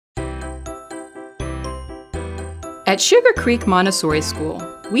At Sugar Creek Montessori School,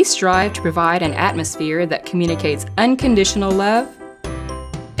 we strive to provide an atmosphere that communicates unconditional love,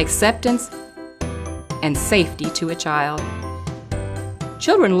 acceptance, and safety to a child.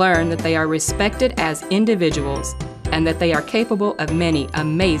 Children learn that they are respected as individuals and that they are capable of many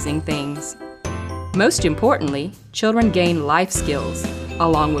amazing things. Most importantly, children gain life skills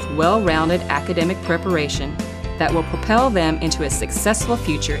along with well-rounded academic preparation that will propel them into a successful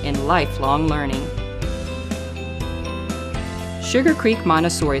future in lifelong learning. Sugar Creek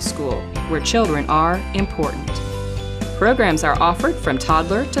Montessori School, where children are important. Programs are offered from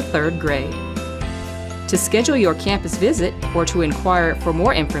toddler to 3rd grade. To schedule your campus visit or to inquire for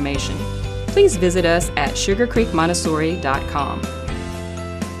more information, please visit us at sugarcreekmontessori.com.